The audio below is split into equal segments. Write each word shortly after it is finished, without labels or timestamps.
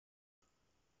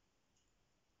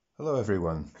Hello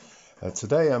everyone.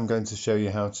 Today I'm going to show you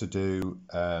how to do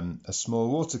a small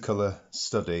watercolour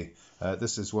study.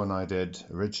 This is one I did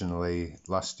originally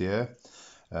last year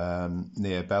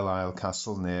near Belle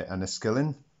Castle near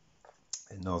Enniskillen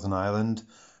in Northern Ireland.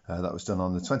 That was done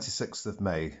on the 26th of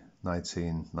May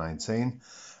 1919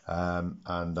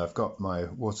 and I've got my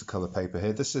watercolour paper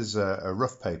here. This is a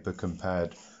rough paper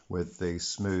compared with the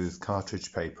smooth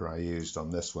cartridge paper I used on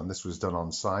this one. This was done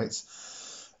on site.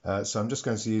 So I'm just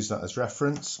going to use that as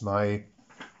reference. My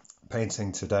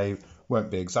painting today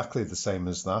won't be exactly the same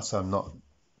as that. I'm not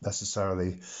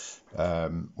necessarily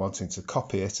wanting to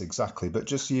copy it exactly, but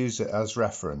just use it as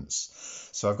reference.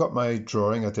 So I've got my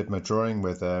drawing. I did my drawing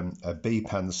with a B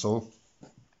pencil,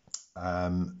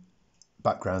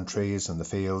 background trees and the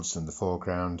fields in the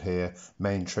foreground here,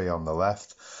 main tree on the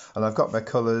left. And I've got my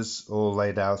colours all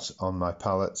laid out on my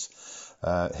palette.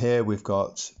 Here we've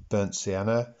got burnt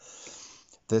sienna.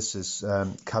 This is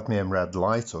cadmium red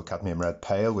light or cadmium red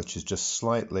pale, which is just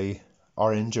slightly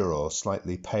oranger or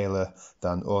slightly paler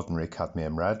than ordinary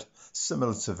cadmium red,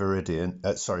 similar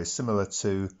to similar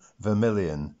to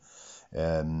vermilion,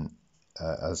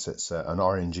 as it's an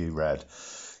orangey red.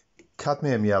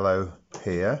 Cadmium yellow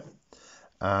here,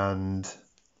 and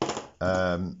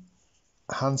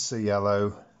Hansa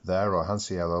yellow there, or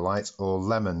Hansa yellow light, or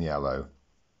lemon yellow.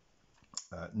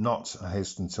 Not, I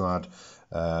hasten to add,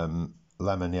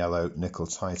 lemon yellow nickel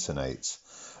titanate,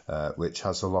 which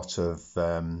has a lot of,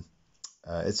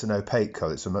 it's an opaque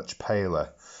colour, it's a much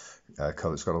paler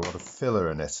colour, it's got a lot of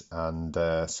filler in it, and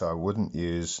so I wouldn't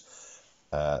use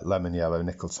lemon yellow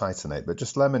nickel titanate, but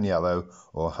just lemon yellow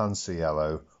or Hansa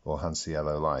yellow or Hansa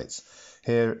yellow light.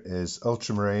 Here is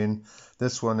ultramarine.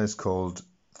 This one is called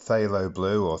phthalo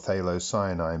blue or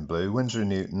phthalocyanine blue. Winsor &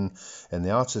 Newton in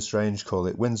the artist range call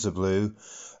it Windsor blue.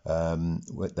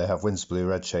 They have Windsor blue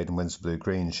red shade and Windsor blue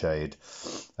green shade.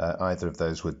 Either of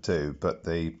those would do, but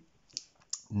the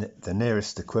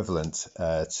nearest equivalent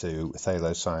to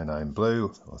phthalocyanine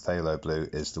blue or phthalo blue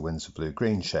is the Windsor blue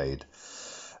green shade.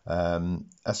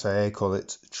 SIA call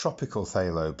it tropical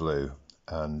phthalo blue,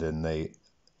 and in the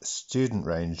student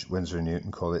range Winsor &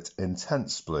 Newton call it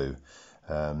intense blue.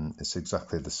 It's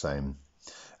exactly the same.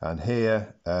 And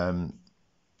here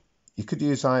you could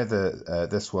use either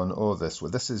this one or this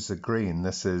one. This is a green.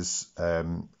 This is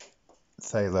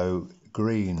phthalo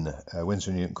green.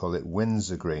 Winsor & Newton call it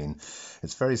Windsor green.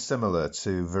 It's very similar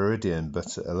to Viridian,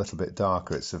 but a little bit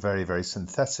darker. It's a very, very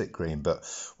synthetic green, but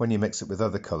when you mix it with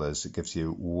other colours, it gives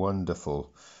you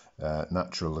wonderful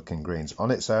natural looking greens.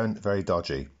 On its own, very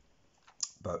dodgy,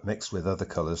 but mixed with other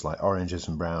colours like oranges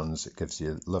and browns, it gives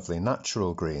you lovely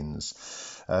natural greens.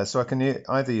 So I can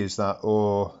either use that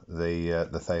or the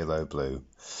phthalo blue.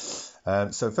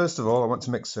 So first of all, I want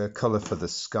to mix a colour for the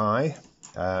sky,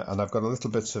 and I've got a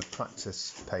little bit of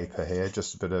practice paper here,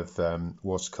 just a bit of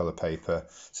watercolour paper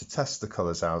to test the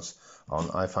colours out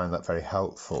on. I find that very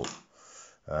helpful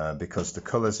because the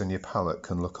colours in your palette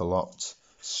can look a lot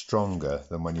stronger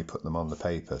than when you put them on the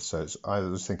paper. So I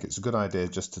always think it's a good idea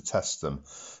just to test them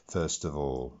first of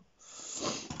all.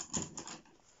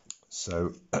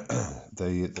 So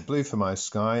the blue for my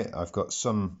sky, I've got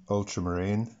some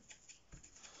ultramarine,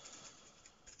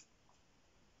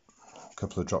 a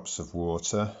couple of drops of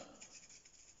water.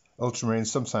 Ultramarine,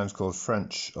 sometimes called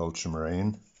French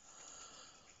ultramarine.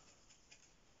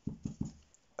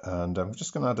 And I'm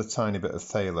just going to add a tiny bit of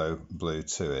phthalo blue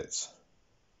to it,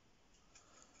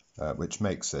 which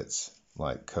makes it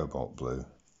like cobalt blue.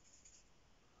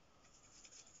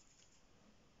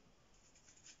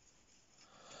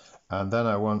 And then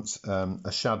I want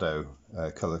a shadow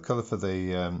colour for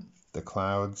the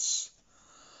clouds,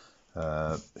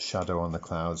 shadow on the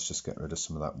clouds. Just get rid of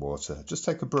some of that water. Just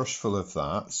take a brush full of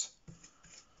that,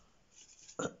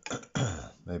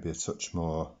 maybe a touch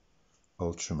more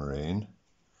ultramarine,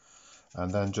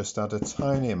 and then just add a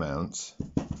tiny amount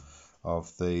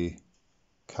of the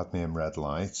cadmium red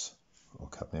light or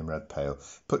cadmium red pale.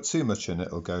 Put too much in,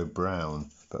 it'll go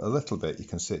brown, but a little bit, you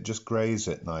can see it just greys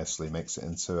it nicely, makes it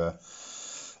into a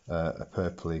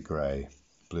purpley grey,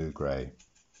 blue grey.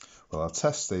 Well, I'll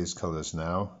test these colours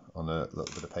now on a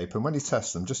little bit of paper, and when you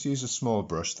test them, just use a small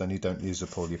brush, then you don't use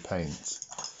up all your paint.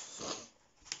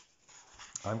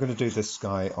 I'm going to do this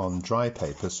sky on dry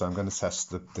paper, so I'm going to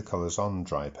test the colours on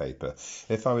dry paper.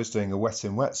 If I was doing a wet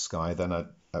in wet sky, then I'd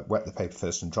wet the paper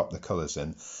first and drop the colours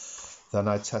in. Then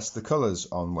I'd test the colours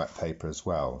on wet paper as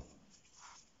well,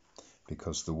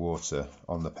 because the water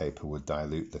on the paper would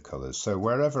dilute the colours. So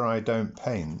wherever I don't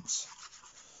paint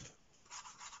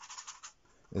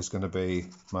is going to be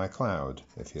my cloud,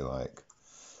 if you like.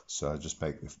 So I just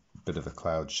make a bit of a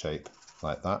cloud shape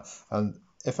like that. And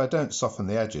if I don't soften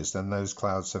the edges, then those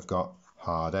clouds have got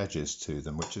hard edges to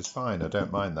them, which is fine. I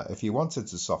don't mind that. If you wanted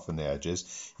to soften the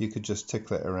edges, you could just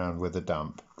tickle it around with a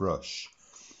damp brush,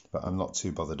 but I'm not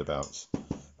too bothered about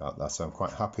that. So I'm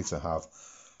quite happy to have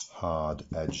hard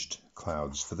edged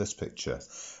clouds for this picture.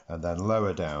 And then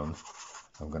lower down,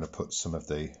 I'm going to put some of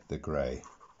the grey,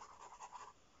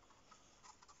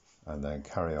 and then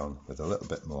carry on with a little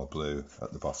bit more blue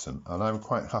at the bottom. And I'm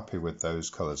quite happy with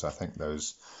those colours. I think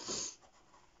those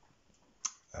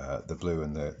the blue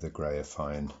and the grey are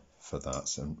fine for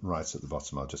that. And right at the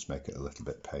bottom, I'll just make it a little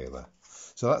bit paler.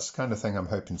 So that's the kind of thing I'm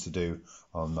hoping to do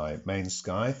on my main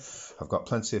sky. I've got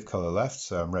plenty of colour left,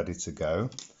 so I'm ready to go.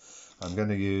 I'm going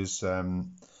to use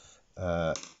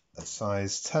a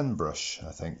size 10 brush,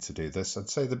 I think, to do this. I'd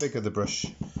say the bigger the brush,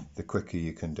 the quicker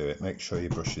you can do it. Make sure your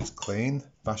brush is clean,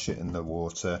 bash it in the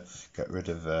water, get rid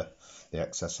of the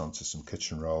excess onto some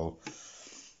kitchen roll.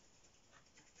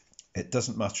 It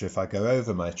doesn't matter if I go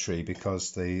over my tree,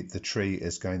 because the tree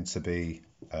is going to be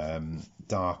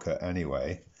darker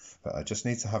anyway, but I just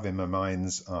need to have in my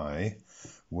mind's eye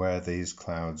where these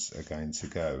clouds are going to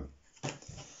go.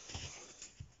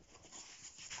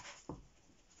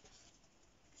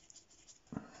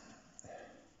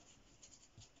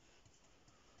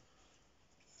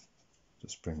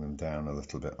 Just bring them down a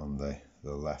little bit on the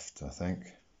left, I think.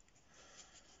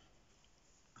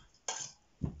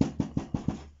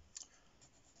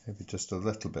 Maybe just a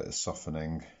little bit of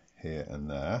softening here and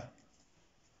there.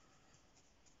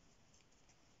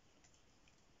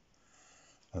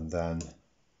 And then,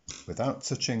 without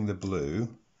touching the blue,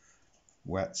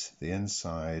 wet the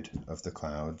inside of the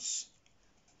clouds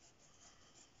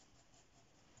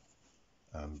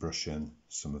and brush in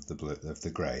some of the blue, of the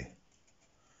grey.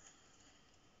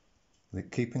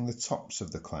 Keeping the tops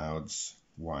of the clouds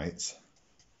white,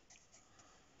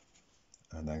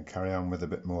 and then carry on with a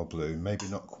bit more blue, maybe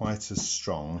not quite as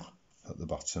strong at the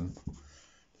bottom.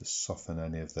 Just soften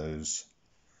any of those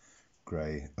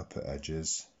grey upper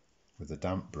edges with a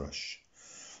damp brush,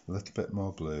 a little bit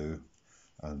more blue,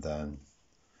 and then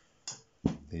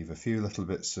leave a few little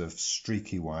bits of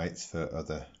streaky white for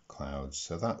other clouds.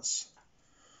 So that's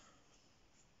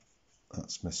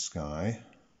my sky.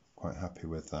 Quite happy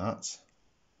with that.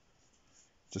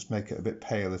 Just make it a bit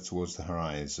paler towards the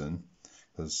horizon,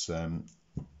 because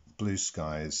blue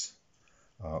skies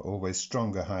are always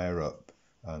stronger higher up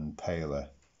and paler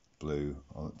blue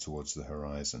towards the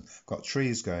horizon. Got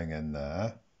trees going in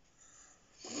there,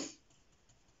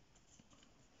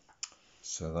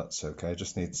 so that's okay.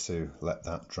 Just need to let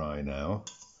that dry now,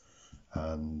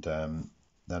 and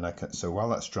then I can. So while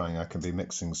that's drying, I can be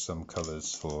mixing some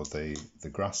colours for the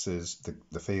grasses,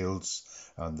 the fields,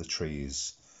 and the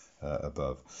trees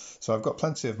above. So I've got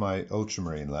plenty of my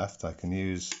ultramarine left. I can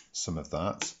use some of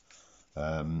that.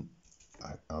 I'll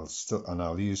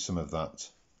use some of that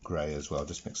grey as well.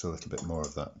 Just mix a little bit more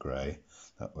of that grey.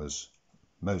 That was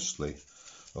mostly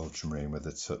ultramarine with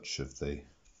a touch of the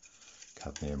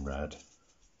cadmium red.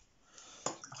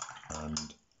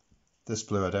 And this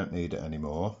blue, I don't need it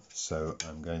anymore, so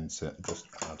I'm going to just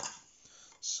add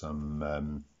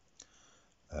some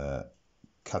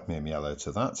cadmium yellow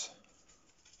to that,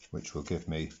 which will give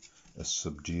me a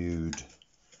subdued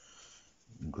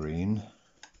green.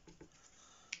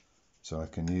 So I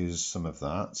can use some of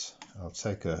that. I'll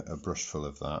take a brush full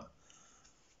of that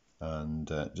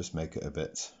and just make it a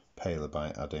bit paler by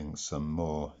adding some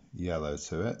more yellow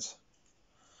to it.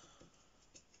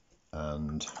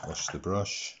 And wash the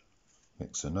brush,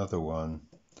 mix another one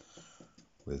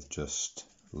with just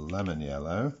lemon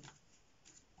yellow.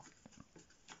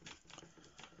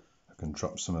 I can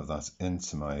drop some of that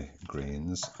into my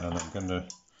greens, and I'm going to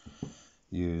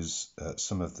use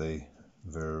some of the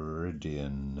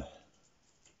Viridian.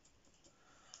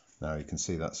 Now you can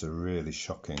see that's a really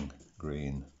shocking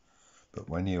green, but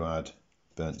when you add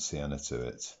burnt sienna to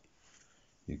it,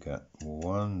 you get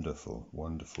wonderful,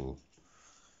 wonderful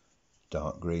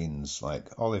dark greens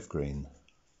like olive green.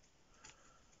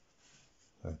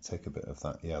 So take a bit of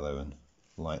that yellow and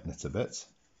lighten it a bit.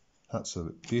 That's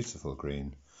a beautiful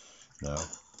green. Now,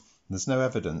 there's no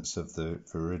evidence of the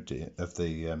Viridian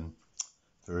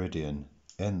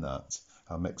in that.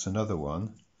 I'll mix another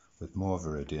one with more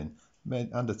Viridian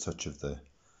and a touch of the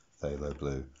phthalo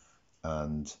blue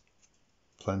and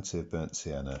plenty of burnt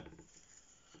sienna.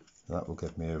 That will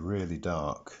give me a really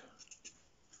dark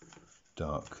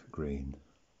green.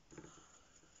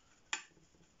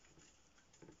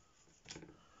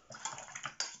 I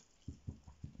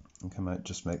think I might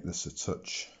just make this a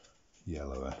touch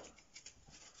yellower.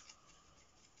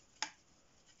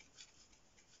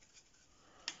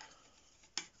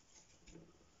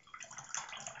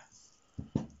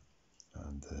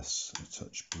 this a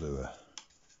touch bluer.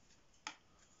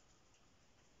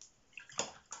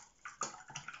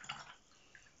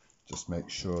 Just make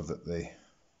sure that the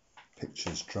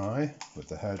picture's dry with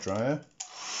the hairdryer.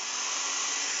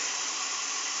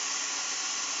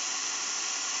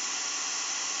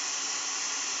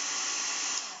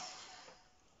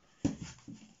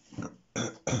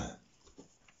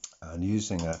 And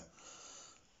using a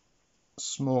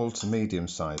small to medium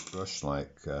sized brush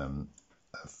like a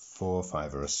 4,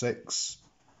 5 or a 6,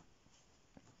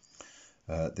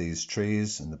 these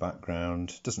trees in the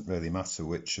background, doesn't really matter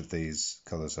which of these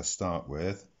colours I start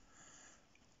with,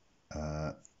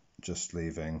 just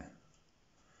leaving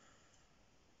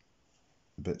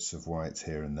bits of white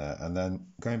here and there, and then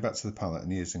going back to the palette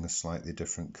and using a slightly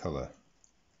different colour.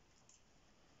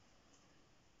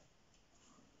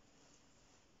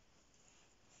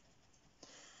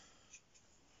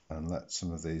 And let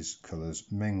some of these colours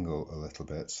mingle a little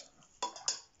bit.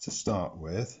 To start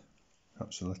with,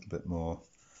 perhaps a little bit more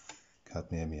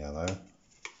cadmium yellow.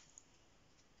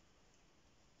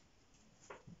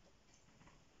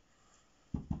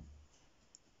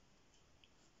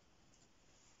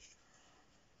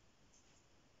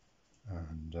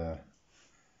 And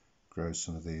grow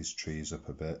some of these trees up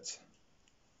a bit.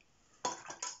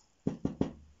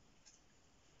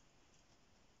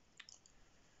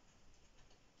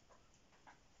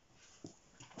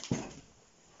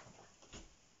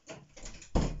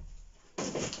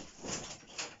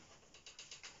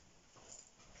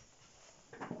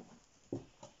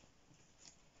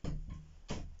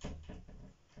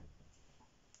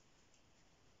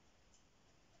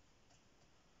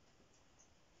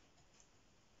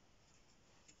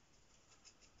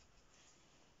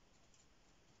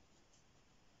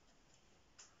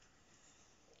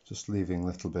 Just leaving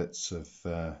little bits of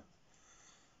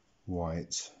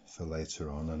white for later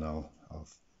on, and I'll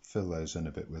fill those in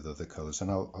a bit with other colours,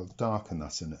 and I'll darken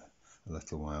that in a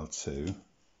little while too.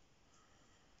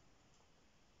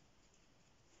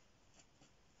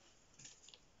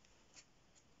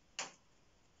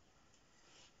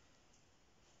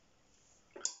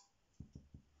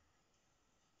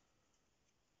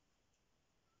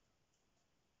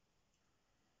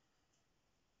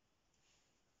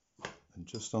 And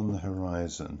just on the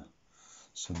horizon,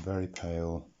 some very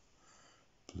pale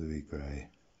bluey grey,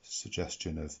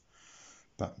 suggestion of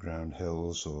background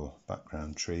hills or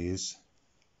background trees.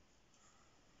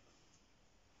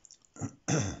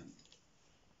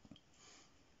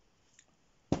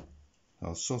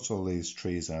 I'll sort all these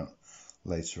trees out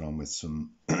later on with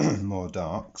some more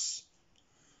darks,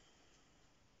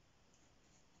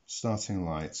 starting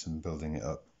light and building it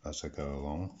up as I go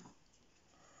along.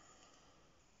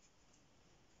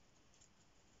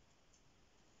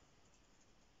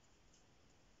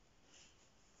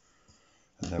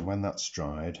 And then when that's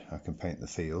dried, I can paint the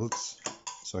fields.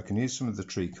 So I can use some of the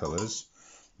tree colours,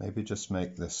 maybe just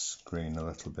make this green a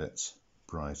little bit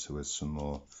brighter with some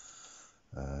more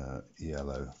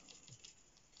yellow,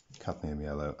 cadmium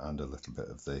yellow, and a little bit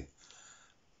of the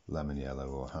lemon yellow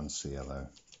or Hansa yellow.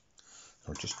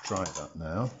 I'll just dry that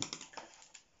now.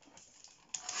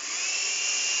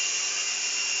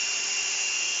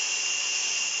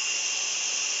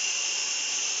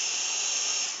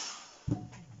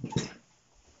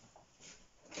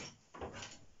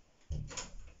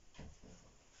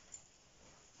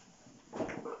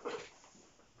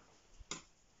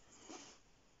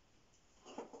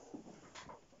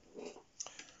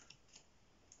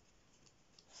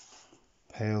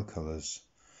 Pale colours.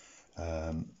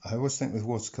 I always think with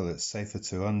watercolour it's safer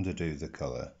to underdo the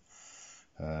colour.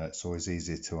 It's always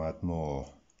easier to add more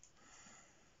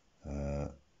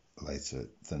later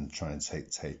than try and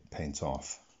take paint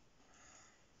off.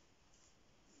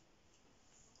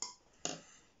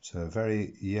 So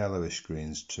very yellowish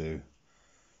greens to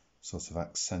sort of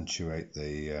accentuate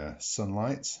the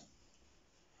sunlight.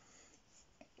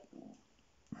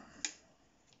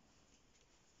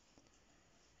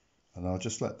 And I'll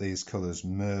just let these colours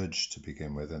merge to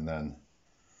begin with and then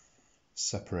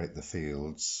separate the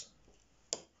fields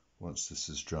once this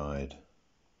is dried.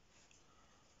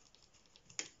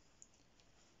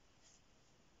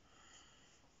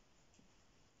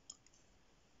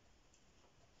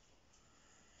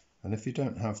 And if you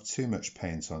don't have too much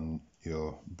paint on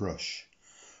your brush,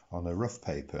 on a rough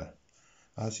paper,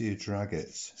 as you drag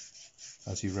it,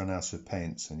 as you run out of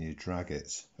paint and you drag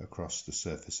it across the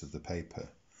surface of the paper,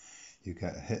 you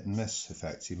get a hit and miss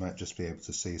effect. You might just be able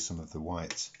to see some of the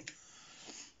white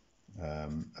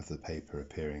of the paper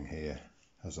appearing here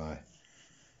as I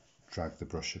drag the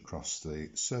brush across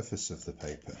the surface of the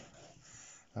paper.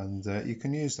 And you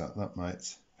can use that. That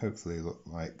might hopefully look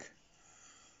like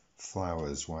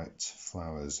flowers, white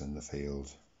flowers in the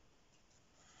field.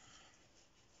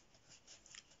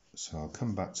 So I'll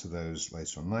come back to those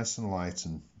later on. Nice and light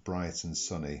and bright and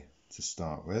sunny to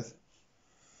start with.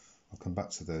 I'll come back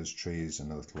to those trees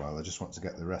in a little while. I just want to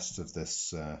get the rest of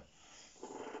this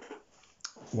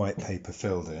white paper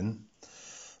filled in.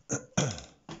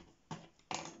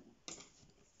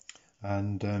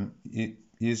 And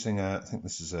using I think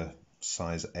this is a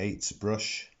size 8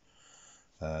 brush,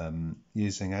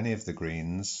 using any of the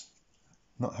greens,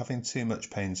 not having too much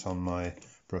paint on my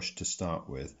brush to start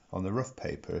with. On the rough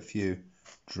paper, if you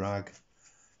drag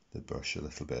the brush a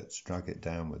little bit, drag it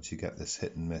downwards, you get this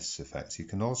hit and miss effect. You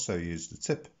can also use the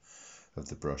tip of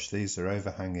the brush. These are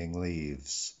overhanging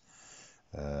leaves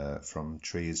from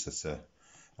trees that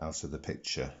are out of the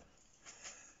picture.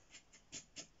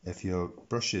 If your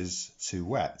brush is too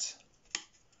wet,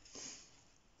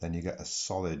 then you get a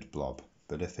solid blob,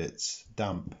 but if it's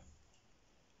damp,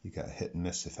 you get a hit and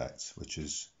miss effect, which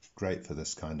is great for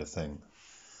this kind of thing.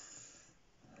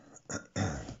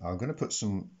 I'm going to put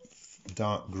some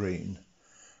dark green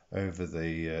over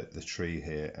the tree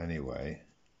here anyway,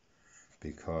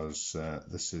 because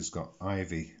this has got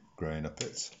ivy growing up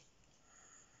it,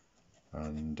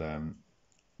 and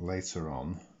later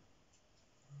on,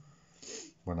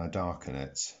 when I darken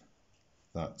it,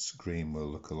 that green will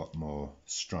look a lot more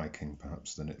striking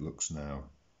perhaps than it looks now.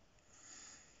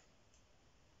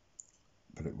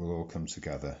 But it will all come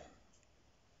together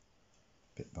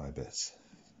bit by bit.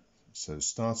 So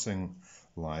starting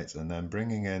light and then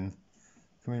bringing in,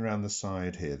 coming around the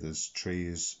side here, there's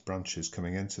trees, branches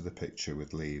coming into the picture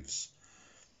with leaves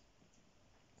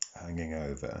hanging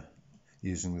over,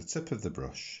 using the tip of the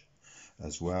brush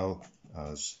as well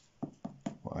as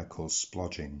what I call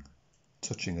splodging,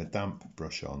 touching a damp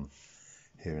brush on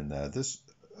here and there. There's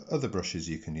other brushes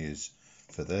you can use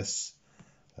for this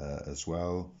as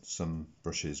well. Some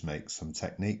brushes make some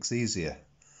techniques easier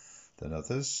than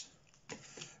others.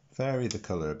 Vary the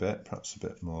colour a bit, perhaps a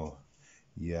bit more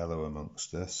yellow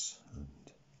amongst this. And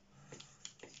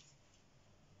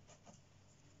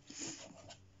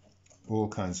all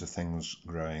kinds of things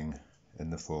growing in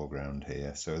the foreground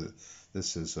here. So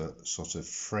this is a sort of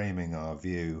framing our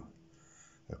view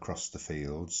across the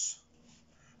fields.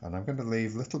 And I'm going to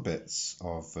leave little bits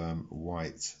of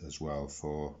white as well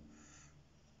for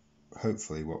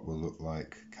hopefully what will look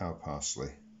like cow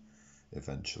parsley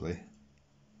eventually.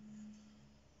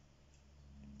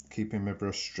 Keeping my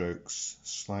brush strokes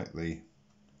slightly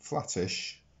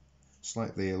flattish,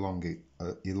 slightly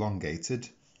elongated.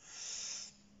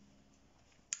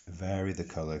 Vary the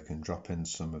colour, can drop in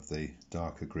some of the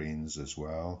darker greens as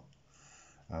well,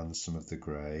 and some of the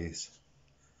greys.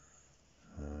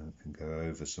 Can go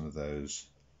over some of those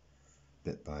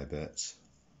bit by bit.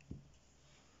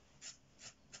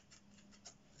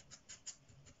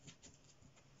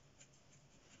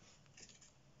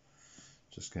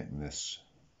 Just getting this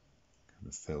kind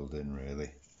of filled in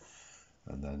really,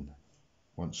 and then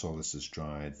once all this is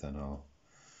dried, then I'll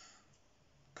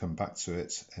come back to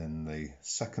it in the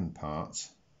second part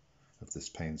of this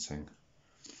painting,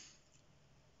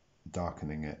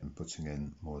 darkening it and putting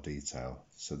in more detail.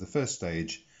 So the first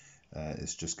stage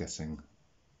is just getting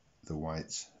the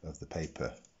white of the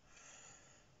paper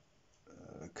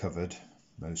covered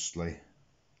mostly.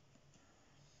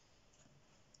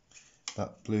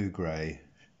 That blue-grey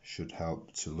should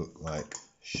help to look like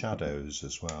shadows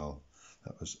as well.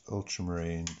 That was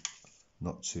ultramarine,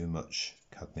 not too much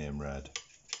cadmium red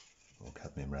or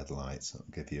cadmium red light.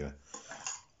 That'll give you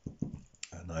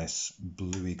a nice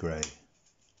bluey grey,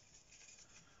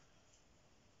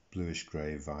 bluish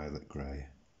grey, violet grey.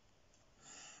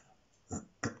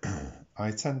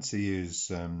 I tend to use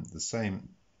the same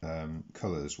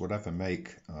colours, whatever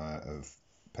make of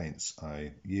paints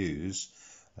I use.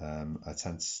 I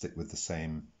tend to stick with the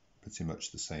same, pretty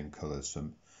much the same colours for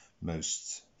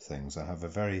most things. I have a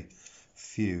very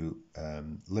few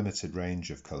limited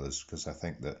range of colours because I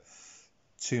think that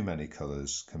too many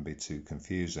colours can be too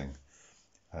confusing,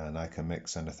 and I can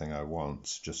mix anything I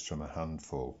want just from a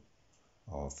handful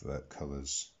of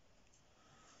colours.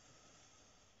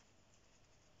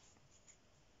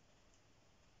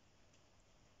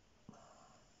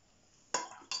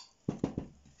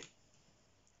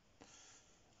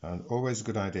 And always a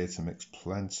good idea to mix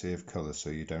plenty of colour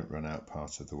so you don't run out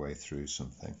part of the way through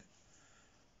something.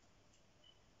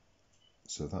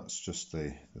 So that's just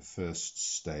the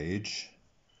first stage,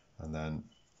 and then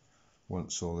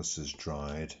once all this is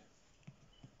dried,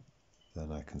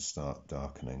 then I can start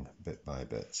darkening bit by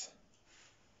bit.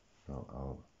 I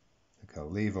think I'll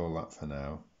leave all that for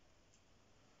now,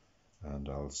 and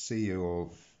I'll see you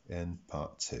all in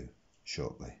part 2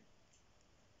 shortly.